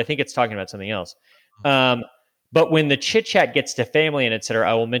before, but I think it's talking about something else. But when the chit chat gets to family and et cetera,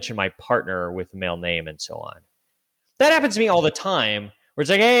 I will mention my partner with male name and so on. That happens to me all the time where it's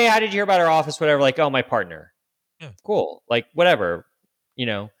like, hey, how did you hear about our office? Whatever. Like, oh, my partner. Yeah. Cool. Like, whatever,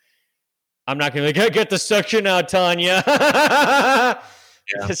 I'm not going to get the suction out, Tanya.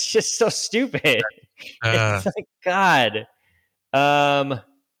 It's just so stupid. It's like, God. I'm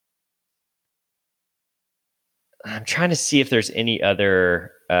trying to see if there's any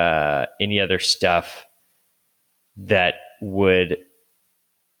other stuff that would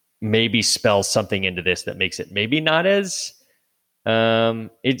maybe spell something into this that makes it maybe not as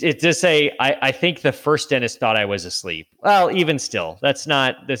it does say I think the first dentist thought I was asleep. Well, even still, that's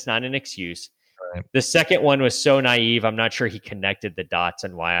not an excuse. Right. The second one was so naive, I'm not sure he connected the dots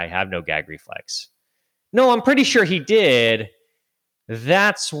on why I have no gag reflex. No, I'm pretty sure he did.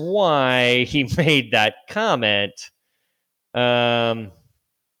 That's why he made that comment.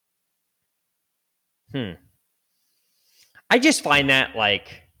 I just find that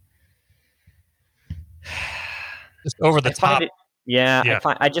just over the top.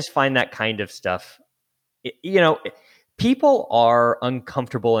 I just find that kind of stuff. People are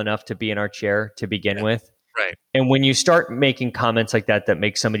uncomfortable enough to be in our chair to begin with. Right. And when you start making comments like that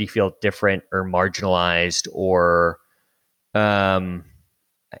make somebody feel different or marginalized or,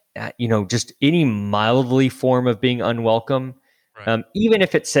 just any mildly form of being unwelcome, right. Even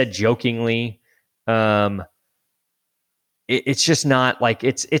if it's said jokingly, it's just not like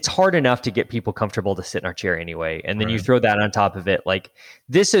it's hard enough to get people comfortable to sit in our chair anyway. And then you throw that on top of it. Like,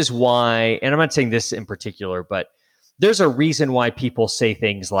 this is why, and I'm not saying this in particular, but there's a reason why people say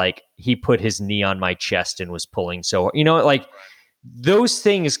things like, he put his knee on my chest and was pulling. So, like, those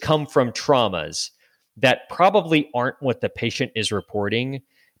things come from traumas that probably aren't what the patient is reporting.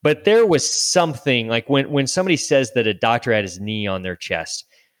 But there was something, like when somebody says that a doctor had his knee on their chest,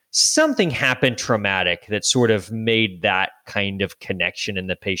 something happened traumatic that sort of made that kind of connection in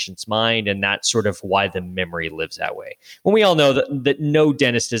the patient's mind. And that's sort of why the memory lives that way. When we all know that no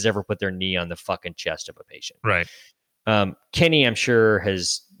dentist has ever put their knee on the fucking chest of a patient. Right. Kenny, I'm sure,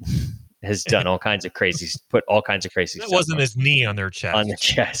 has done all kinds of crazy, put all kinds of crazy that stuff. That wasn't his knee on their chest. On the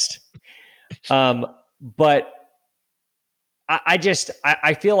chest. But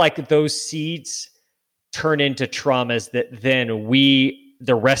I feel like those seeds turn into traumas that then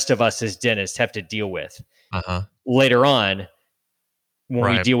the rest of us as dentists have to deal with later on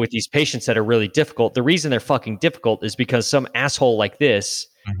when we deal with these patients that are really difficult. The reason they're fucking difficult is because some asshole like this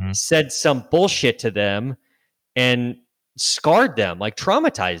said some bullshit to them and scarred them, like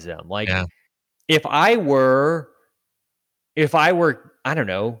traumatized them. Like, if I were, I don't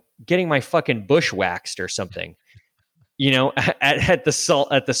know, getting my fucking bush waxed or something, at the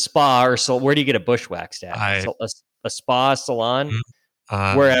spa or so, where do you get a bush waxed at? A spa, salon,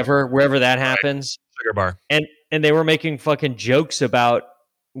 wherever that happens. Sugar bar. And they were making fucking jokes about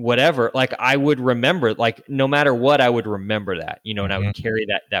whatever. Like, I would remember, like, no matter what, I would remember that, and I would carry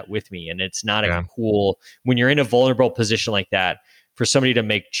that with me. And it's not a cool, when you're in a vulnerable position like that, for somebody to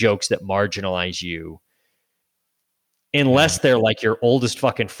make jokes that marginalize you, unless they're like your oldest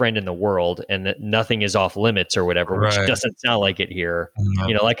fucking friend in the world and that nothing is off limits or whatever, which doesn't sound like it here.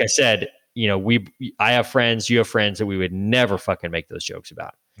 Like I said, I have friends, you have friends that we would never fucking make those jokes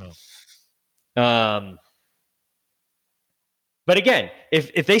about. No. But again,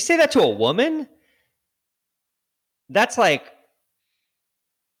 if they say that to a woman, that's like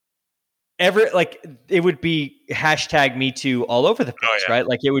it would be #MeToo all over the place, right?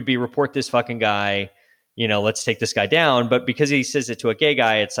 Like, it would be, report this fucking guy, let's take this guy down. But because he says it to a gay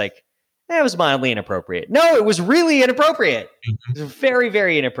guy, it's like, it was mildly inappropriate. No, it was really inappropriate. It was very,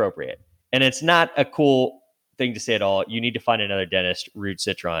 very inappropriate. And it's not a cool thing to say at all. You need to find another dentist. Rude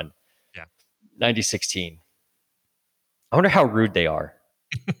Citron. 9016. I wonder how rude they are.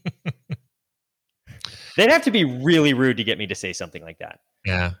 They'd have to be really rude to get me to say something like that.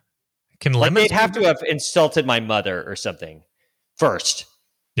 Yeah. They'd have to have insulted my mother or something first.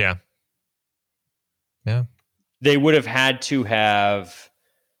 Yeah. They would have had to have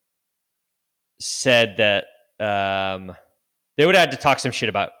said that they would have had to talk some shit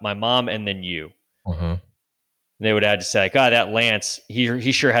about my mom and then you. They would have had to say, like, that Lance,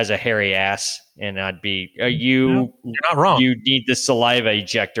 he sure has a hairy ass. And I'd be, you're not wrong. You need the saliva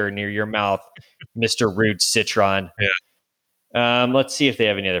ejector near your mouth, Mr. Rude Citron. Yeah. Let's see if they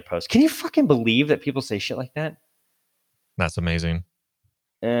have any other posts. Can you fucking believe that people say shit like that? That's amazing.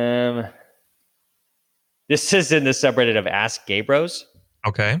 This is in the subreddit of Ask Gay Bros.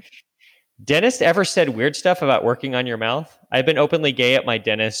 Okay. Dentist ever said weird stuff about working on your mouth? I've been openly gay at my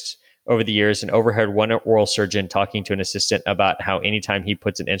dentist over the years and overheard one oral surgeon talking to an assistant about how anytime he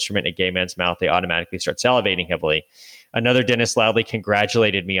puts an instrument in a gay man's mouth, they automatically start salivating heavily. Another dentist loudly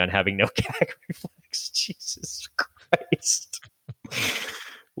congratulated me on having no gag reflex. Jesus Christ.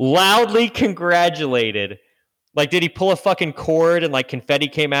 Loudly congratulated. Like, did he pull a fucking cord and like confetti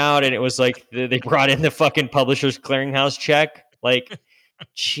came out and it was like they brought in the fucking Publishers Clearinghouse check? Like,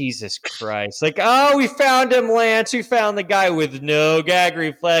 Jesus Christ. Like, oh, we found him, Lance. We found the guy with no gag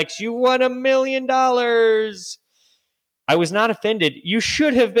reflex. You won $1 million. I was not offended. You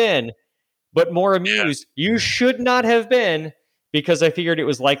should have been, but more amused. You should not have been, because I figured it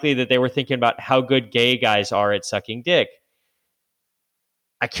was likely that they were thinking about how good gay guys are at sucking dick.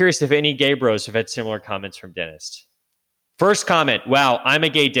 I'm curious if any gay bros have had similar comments from dentists. First comment, wow, I'm a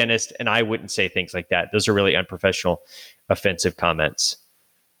gay dentist and I wouldn't say things like that. Those are really unprofessional, offensive comments.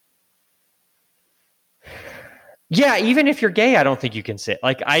 Yeah, even if you're gay, I don't think you can say,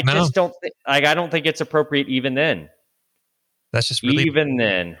 like, I just don't think, like, I don't think it's appropriate even then. That's just really, even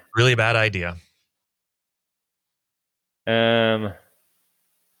then, really bad idea. Oh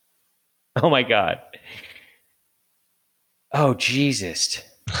my God. Oh, Jesus.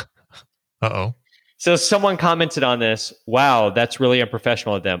 Uh-oh. So someone commented on this. Wow, that's really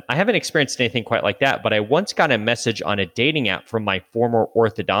unprofessional of them. I haven't experienced anything quite like that, but I once got a message on a dating app from my former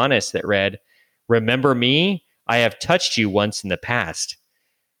orthodontist that read, "Remember me? I have touched you once in the past."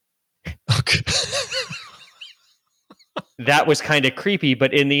 Okay. That was kind of creepy,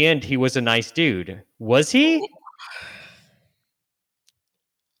 but in the end, he was a nice dude. Was he?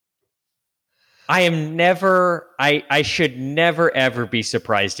 I should never, ever be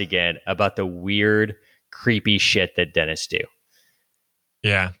surprised again about the weird, creepy shit that dentists do.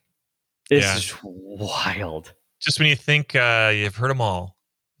 Yeah. This is wild. Just when you think you've heard them all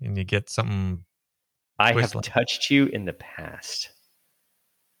and you get something. I have touched you in the past.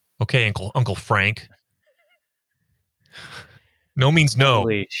 Okay, Uncle Frank. No means no.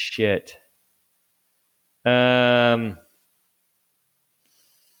 Holy shit. I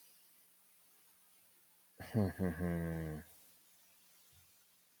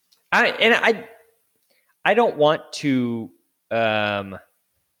don't want to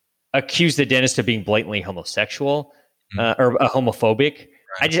accuse the dentist of being blatantly homosexual or homophobic.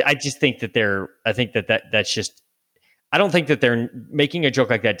 Right. I just think that that's just. I don't think that they're making a joke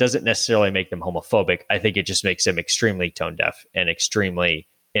like that doesn't necessarily make them homophobic. I think it just makes them extremely tone deaf and extremely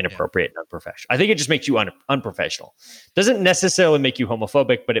inappropriate and unprofessional. I think it just makes you unprofessional. Doesn't necessarily make you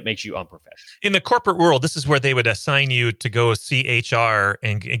homophobic, but it makes you unprofessional. In the corporate world, this is where they would assign you to go see HR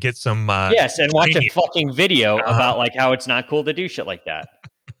and get some yes, and watch a fucking video about like how it's not cool to do shit like that.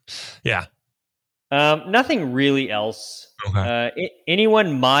 Yeah. Nothing really else. Okay.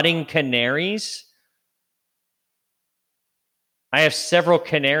 Anyone modding canaries? I have several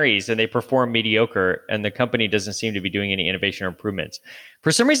canaries and they perform mediocre and the company doesn't seem to be doing any innovation or improvements.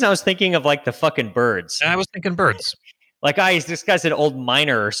 For some reason, I was thinking of like the fucking birds. I was thinking birds. Like, this guy's an old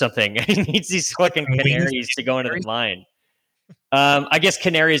miner or something. He needs these fucking canaries to go into the mine. I guess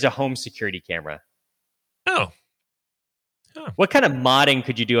canary is a home security camera. Oh. Huh. What kind of modding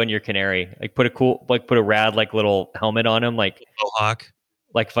could you do on your canary? Like put a rad like little helmet on him, like Mohawk,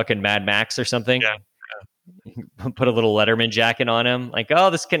 like fucking Mad Max or something. Yeah. Put a little Letterman jacket on him. Like, oh,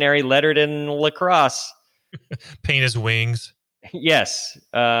 this canary lettered in lacrosse. Paint his wings. Yes.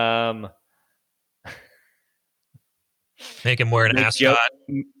 Make him wear an ascot.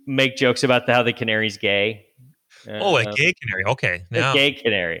 Make jokes about how the canary's gay. A gay canary. Okay. A gay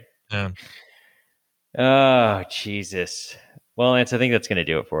canary. Yeah. Oh, Jesus. Well, Lance, I think that's going to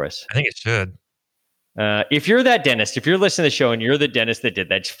do it for us. I think it should. If you're that dentist, if you're listening to the show and you're the dentist that did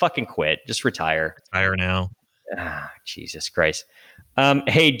that, just fucking quit. Just retire. Retire now. Jesus Christ.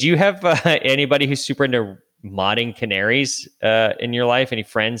 Hey, do you have anybody who's super into modding canaries in your life? Any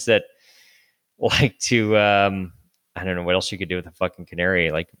friends that like to, I don't know what else you could do with a fucking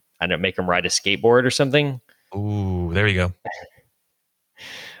canary? Like, I don't know, make them ride a skateboard or something? Ooh, there you go.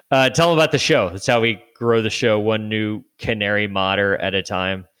 Tell them about the show. That's how we grow the show, one new canary modder at a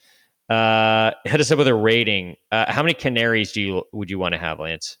time. Hit us up with a rating. How many canaries would you want to have,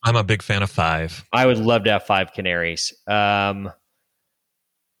 Lance? I'm a big fan of 5. I would love to have 5 canaries.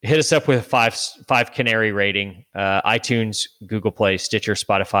 Hit us up with a 5 canary rating. iTunes, Google Play, Stitcher,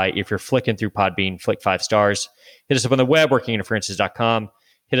 Spotify. If you're flicking through Podbean, flick 5 stars. Hit us up on the web, workinginterferences.com.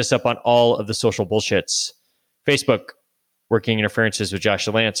 Hit us up on all of the social bullshits. Facebook, Working Interferences with Josh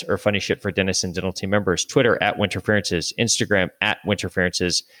and Lance, or Funny Shit for Dentists and Dental Team Members. Twitter, @Winterferences. Instagram,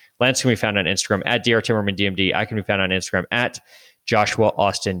 @Winterferences. Lance can be found on Instagram, @DrTimmermanDMD. I can be found on Instagram,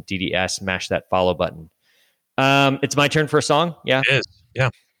 @JoshuaAustinDDS. Smash that follow button. It's my turn for a song? Yeah? It is, yeah.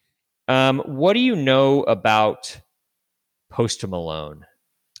 What do you know about Post Malone?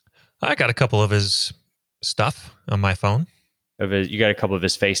 I got a couple of his stuff on my phone. You got a couple of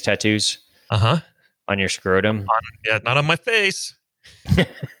his face tattoos? Uh-huh. On your scrotum? Not on my face.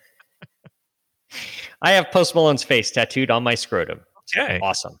 I have Post Malone's face tattooed on my scrotum. Okay.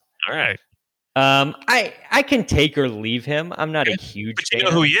 Awesome. All right. I can take or leave him. I'm not a huge fan. But you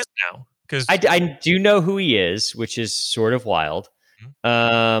know who he is now. Because I do know who he is, which is sort of wild.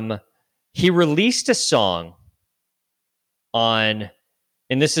 Mm-hmm. He released a song on,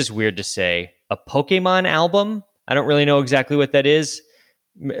 and this is weird to say, a Pokemon album. I don't really know exactly what that is.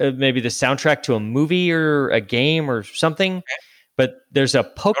 Maybe the soundtrack to a movie or a game or something. Okay. But there's a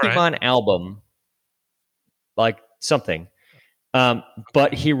Pokemon album, like something.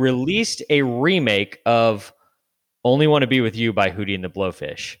 But he released a remake of Only Want to Be With You by Hootie and the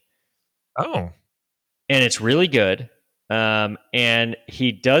Blowfish. Oh. And it's really good. And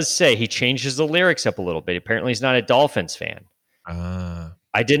he does say he changes the lyrics up a little bit. Apparently he's not a Dolphins fan.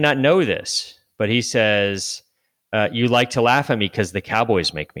 I did not know this, but he says, you like to laugh at me because the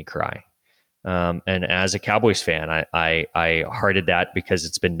Cowboys make me cry. And as a Cowboys fan, I hearted that because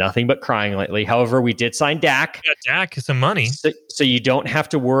it's been nothing but crying lately. However, we did sign Dak. Yeah, Dak is some money. So you don't have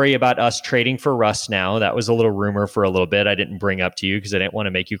to worry about us trading for Russ now. That was a little rumor for a little bit. I didn't bring up to you because I didn't want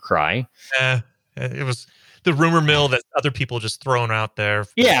to make you cry. It was the rumor mill that other people just thrown out there.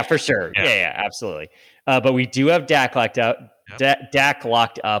 Yeah, for sure. Yeah, absolutely. But we do have Dak locked up. Yep. Dak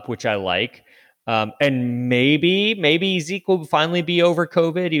locked up, which I like. And maybe Zeke will finally be over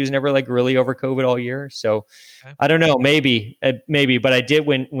COVID. He was never like really over COVID all year. So I don't know, maybe, but I did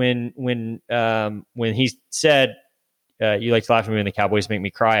when he said, you like to laugh at me when the Cowboys make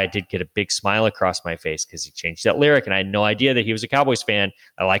me cry, I did get a big smile across my face because he changed that lyric and I had no idea that he was a Cowboys fan.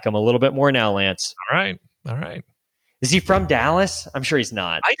 I like him a little bit more now, Lance. All right. Is he from Dallas? I'm sure he's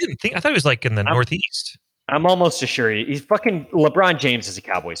not. I thought he was like in the Northeast. I'm almost sure he's fucking LeBron James is a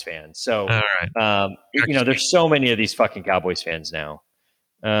Cowboys fan. So, all right. There's so many of these fucking Cowboys fans now.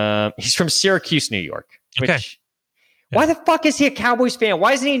 He's from Syracuse, New York. Why the fuck is he a Cowboys fan?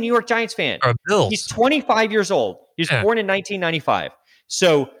 Why isn't he a New York Giants fan? He's 25 years old. He was born in 1995.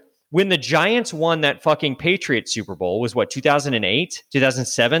 So when the Giants won that fucking Patriots Super Bowl was 2008,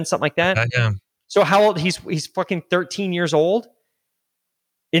 2007, something like that. Yeah. So how old? He's fucking 13 years old.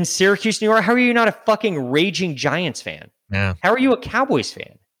 In Syracuse, New York, how are you not a fucking raging Giants fan? Yeah. How are you a Cowboys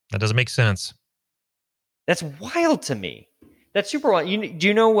fan? That doesn't make sense. That's wild to me. That's super wild. Do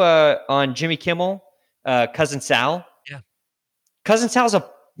you know on Jimmy Kimmel, Cousin Sal? Yeah. Cousin Sal's a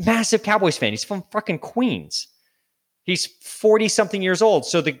massive Cowboys fan. He's from fucking Queens. He's 40-something years old.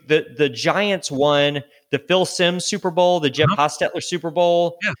 So the Giants won the Phil Simms Super Bowl, the Jeff Hostetler Super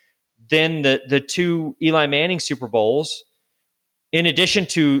Bowl, then the two Eli Manning Super Bowls. In addition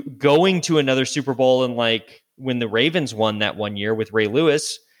to going to another Super Bowl and like when the Ravens won that one year with Ray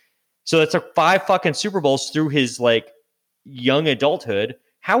Lewis. So that's 5 fucking Super Bowls through his like young adulthood.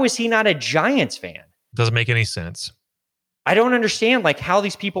 How is he not a Giants fan? Doesn't make any sense. I don't understand like how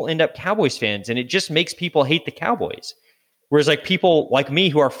these people end up Cowboys fans, and it just makes people hate the Cowboys. Whereas like people like me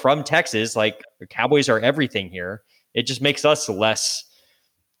who are from Texas, like the Cowboys are everything here. It just makes us less,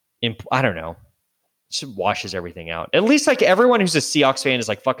 I don't know. Washes everything out. At least like everyone who's a Seahawks fan is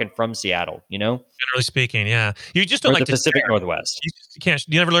like fucking from Seattle, you know? Generally speaking, yeah. You just don't like the Pacific Northwest. You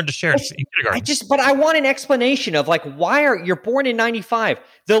never learned to share in kindergarten. But I want an explanation of like, why you're born in 95.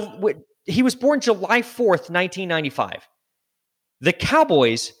 He was born July 4th, 1995. The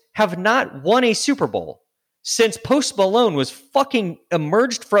Cowboys have not won a Super Bowl since Post Malone was fucking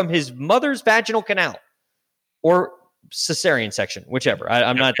emerged from his mother's vaginal canal or cesarean section, whichever.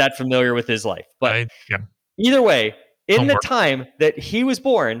 I'm not that familiar with his life, but either way, in the time that he was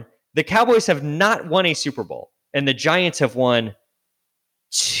born, the Cowboys have not won a Super Bowl, and the Giants have won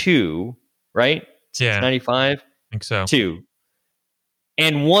 2, right? Yeah, 95. I think so. 2,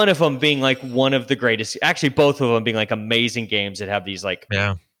 and one of them being like one of the greatest. Actually, both of them being like amazing games that have these like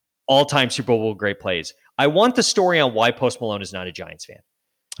all-time Super Bowl great plays. I want the story on why Post Malone is not a Giants fan.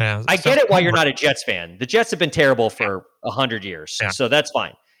 Yeah, I get it why you're not a Jets fan. The Jets have been terrible for 100 years, so that's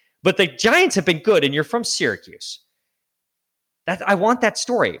fine. But the Giants have been good, and you're from Syracuse. I want that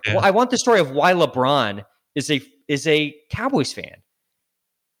story. Yeah. Well, I want the story of why LeBron is a Cowboys fan.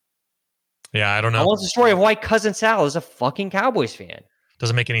 Yeah, I don't know. I want the story of why Cousin Sal is a fucking Cowboys fan.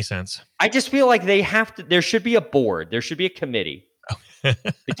 Doesn't make any sense. I just feel like there should be a board. There should be a committee.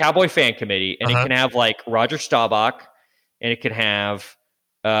 The Cowboy Fan Committee, and it can have like Roger Staubach, and it could have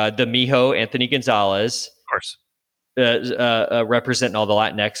the Mijo, Anthony Gonzalez, of course, representing all the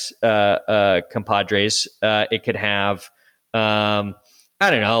Latinx compadres. It could have, I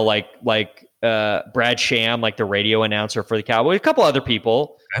don't know, like Brad Sham, like the radio announcer for the Cowboys. A couple other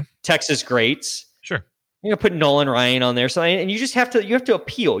people, Texas greats. Sure, put Nolan Ryan on there. So, and you just have to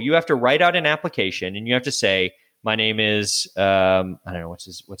appeal. You have to write out an application, and you have to say, my name is I don't know what's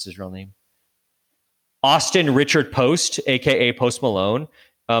his real name, Austin Richard Post, aka Post Malone.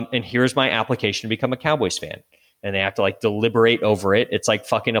 And here's my application to become a Cowboys fan. And they have to like deliberate over it. It's like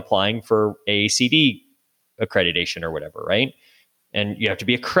fucking applying for AACD accreditation or whatever, right? And you have to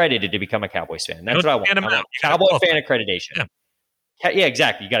be accredited to become a Cowboys fan. That's what I want. I want Cowboy fan accreditation. Yeah,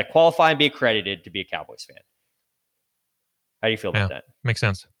 exactly. You got to qualify and be accredited to be a Cowboys fan. How do you feel about that? Makes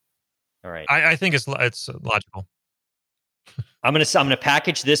sense. All right. I think it's logical. I'm gonna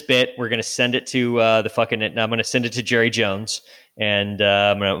package this bit. We're gonna send it to I'm gonna send it to Jerry Jones, and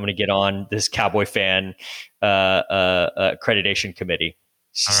I'm gonna get on this Cowboy fan accreditation committee,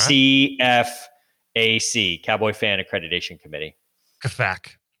 CFAC, Cowboy Fan Accreditation Committee.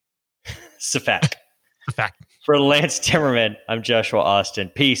 CFAC. CFAC. CFAC. For Lance Timmerman, I'm Joshua Austin.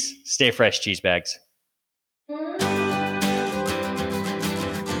 Peace. Stay fresh, cheese bags.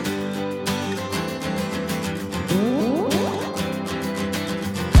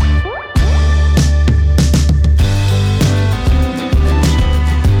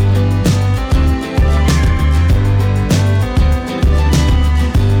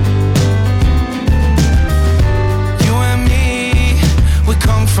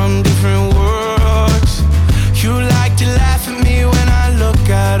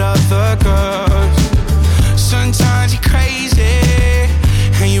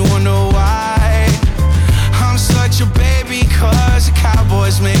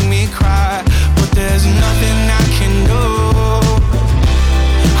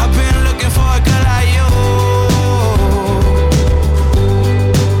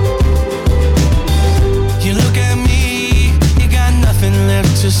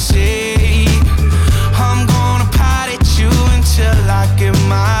 it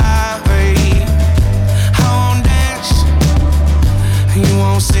my way. I won't dance, and you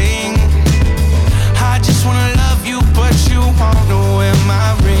won't sing. I just wanna love you, but you wanna wear my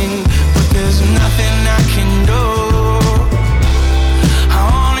ring. But there's nothing I can do.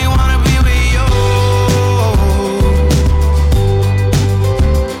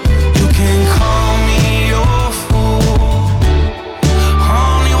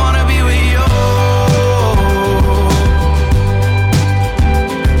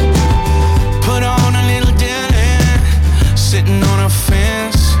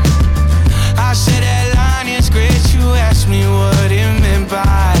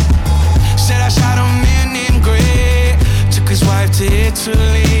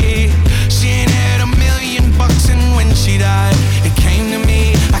 Italy. She ain't had $1 million, and when she died, it came to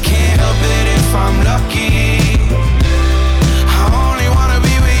me. I can't help it if I'm lucky. I only wanna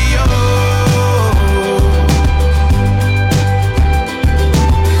be with you.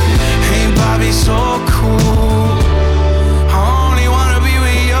 Hey, Bobby, so cool. I only wanna be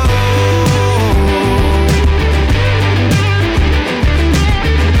with you.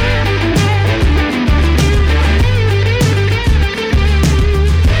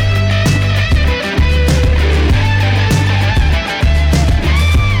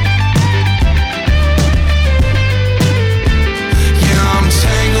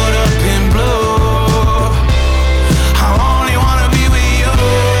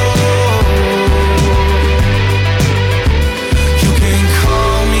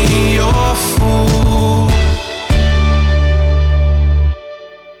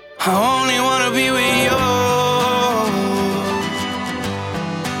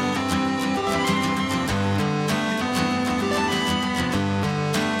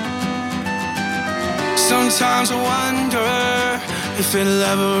 Sometimes I wonder if it'll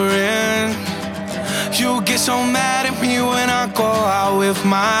ever end. You get so mad at me when I go out with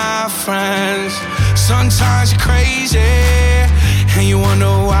my friends. Sometimes you're crazy and you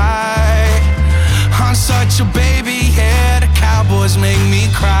wonder why. I'm such a baby, yeah, the Cowboys make me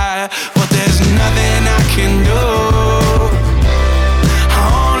cry. But there's nothing I can do.